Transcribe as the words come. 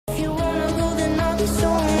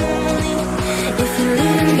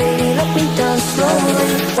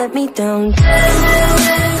let me down. Let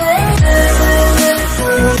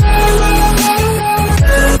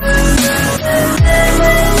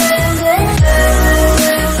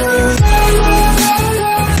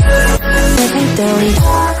me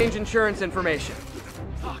down. Change insurance information.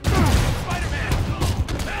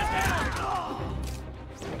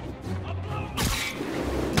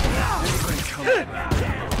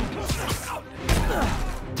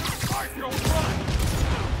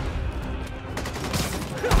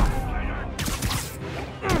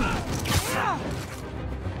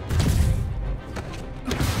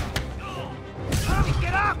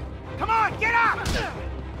 Get up! Come on, get up!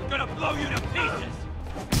 I'm gonna blow you to pieces!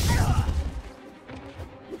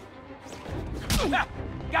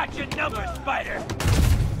 Got your number, Spider!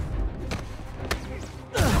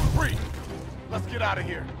 Free! Let's get out of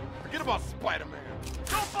here. Forget about Spider-Man.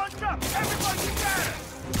 Don't bunch up! Everybody together!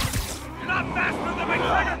 You're not faster than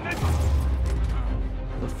McGregor!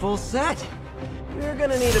 The full set? You're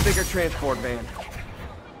gonna need a bigger transport van.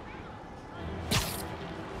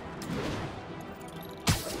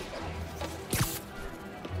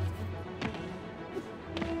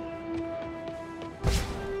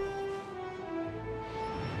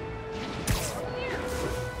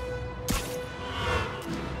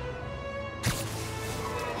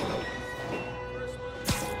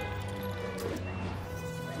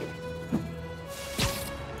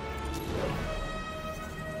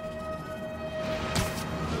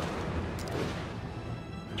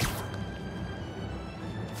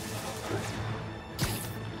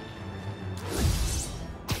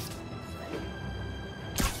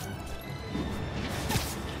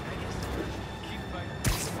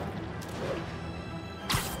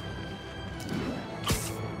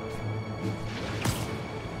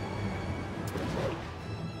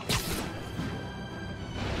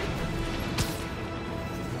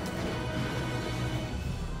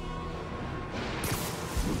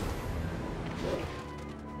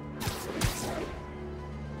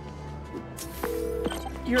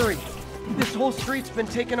 Yuri, this whole street's been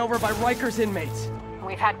taken over by Rikers inmates.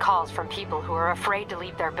 We've had calls from people who are afraid to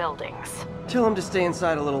leave their buildings. Tell them to stay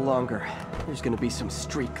inside a little longer. There's gonna be some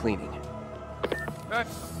street cleaning.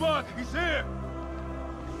 That's Spud! He's here!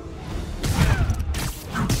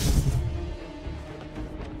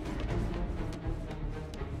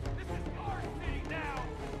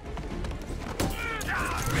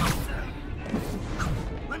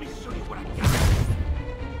 Let me show you what I got!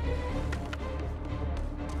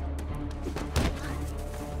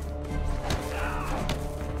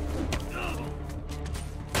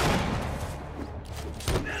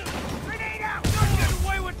 Grenade out! Don't get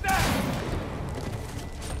away with that!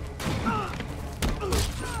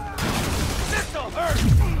 This'll hurt!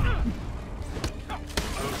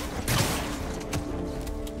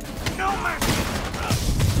 No mercy!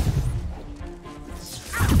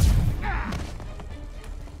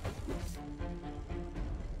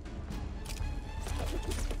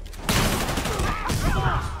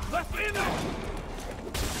 Left in there!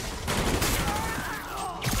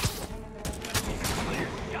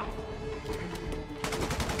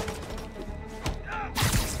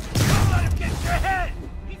 Don't let him get your head!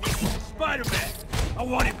 He's Spider-Man! I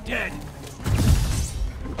want him dead!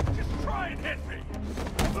 Just try and hit me!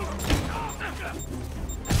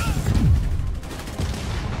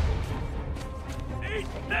 Eat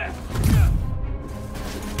this!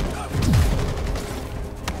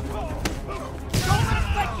 Don't let him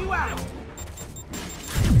take you out!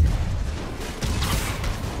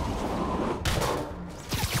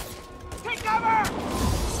 Take cover!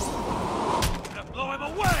 I'm gonna blow him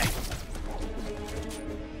away!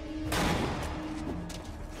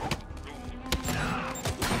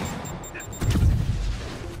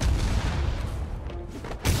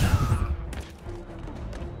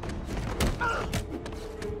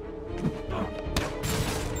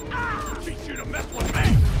 Teach you to mess with me!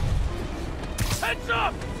 Heads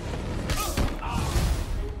up!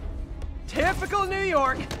 Typical New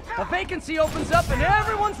York. A vacancy opens up and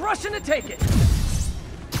everyone's rushing to take it.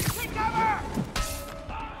 Take cover!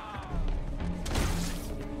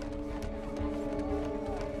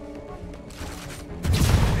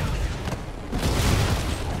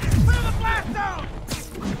 Clear the blast zone!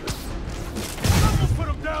 Someone put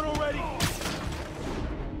him down already!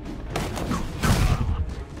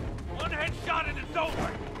 One headshot and it's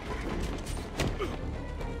over!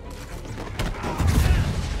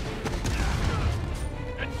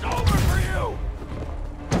 It's over for you!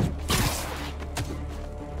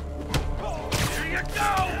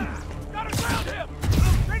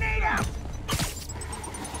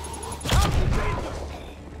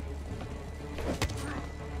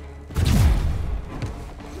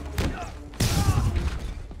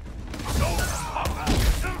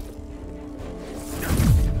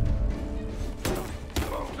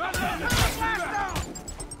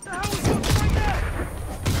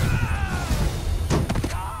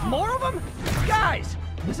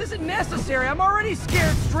 isn't necessary. I'm already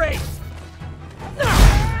scared straight.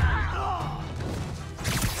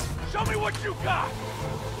 Show me what you got!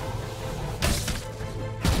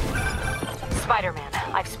 Spider-Man,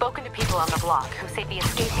 I've spoken to people on the block who say the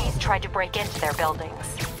escapees tried to break into their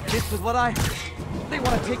buildings. This was what I heard. They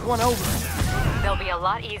want to take one over. They'll be a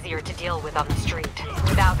lot easier to deal with on the street,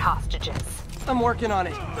 without hostages. I'm working on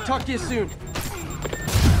it. Talk to you soon.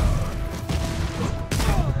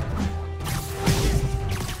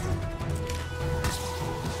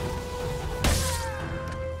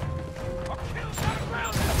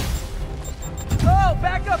 Oh,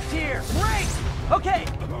 backup's here. Great. Okay,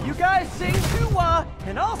 you guys sing Chua,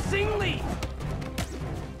 and I'll sing lead.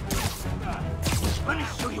 Let me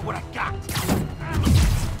show you what I got!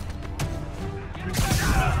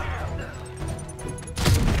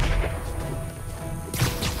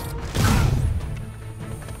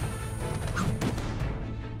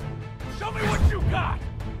 Show me what you got!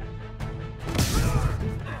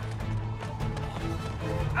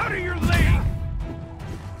 Out of your lane!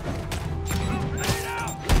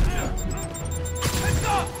 Heads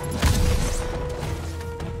up!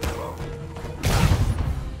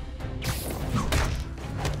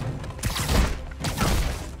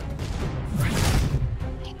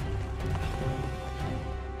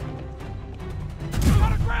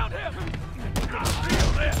 Gotta ground him!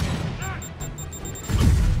 Feel this!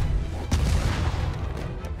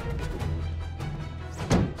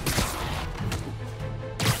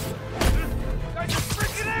 Guys are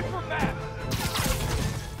freaking acrobats!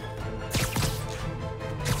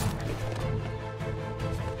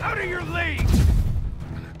 Out of your league!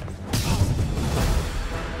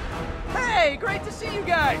 Hey, great to see you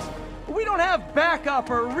guys. We don't have backup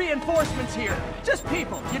or reinforcements here. Just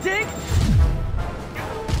people, you dig?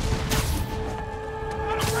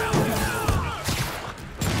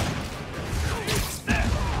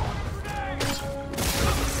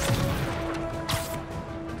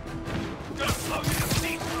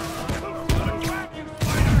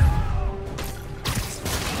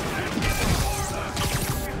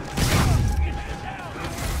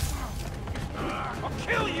 I'll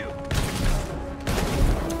kill you!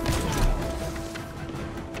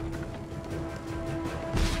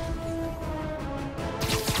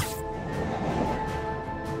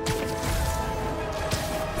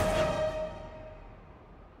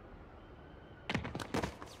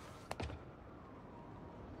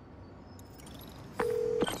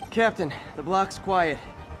 Captain, the block's quiet.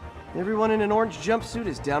 Everyone in an orange jumpsuit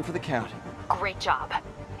is down for the count. Great job.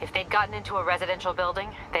 If they'd gotten into a residential building,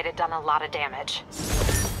 they'd have done a lot of damage.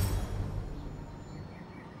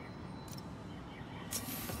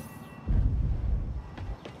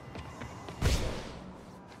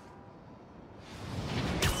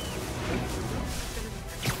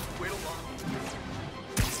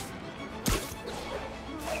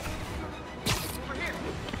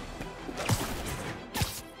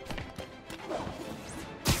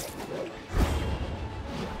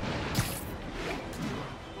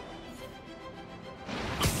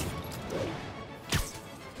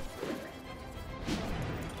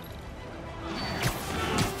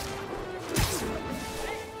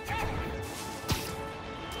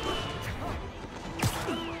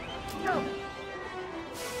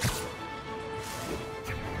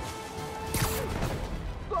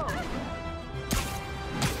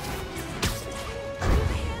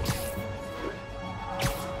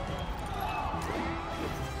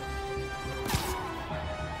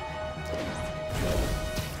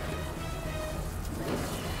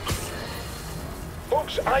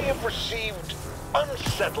 Folks, I have received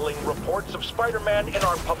unsettling reports of Spider-Man in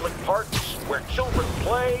our public parks, where children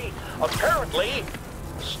play, apparently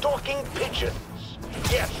stalking pigeons.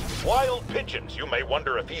 Yes, wild pigeons. You may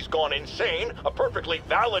wonder if he's gone insane, a perfectly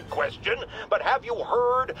valid question, but have you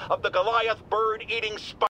heard of the Goliath bird-eating spider?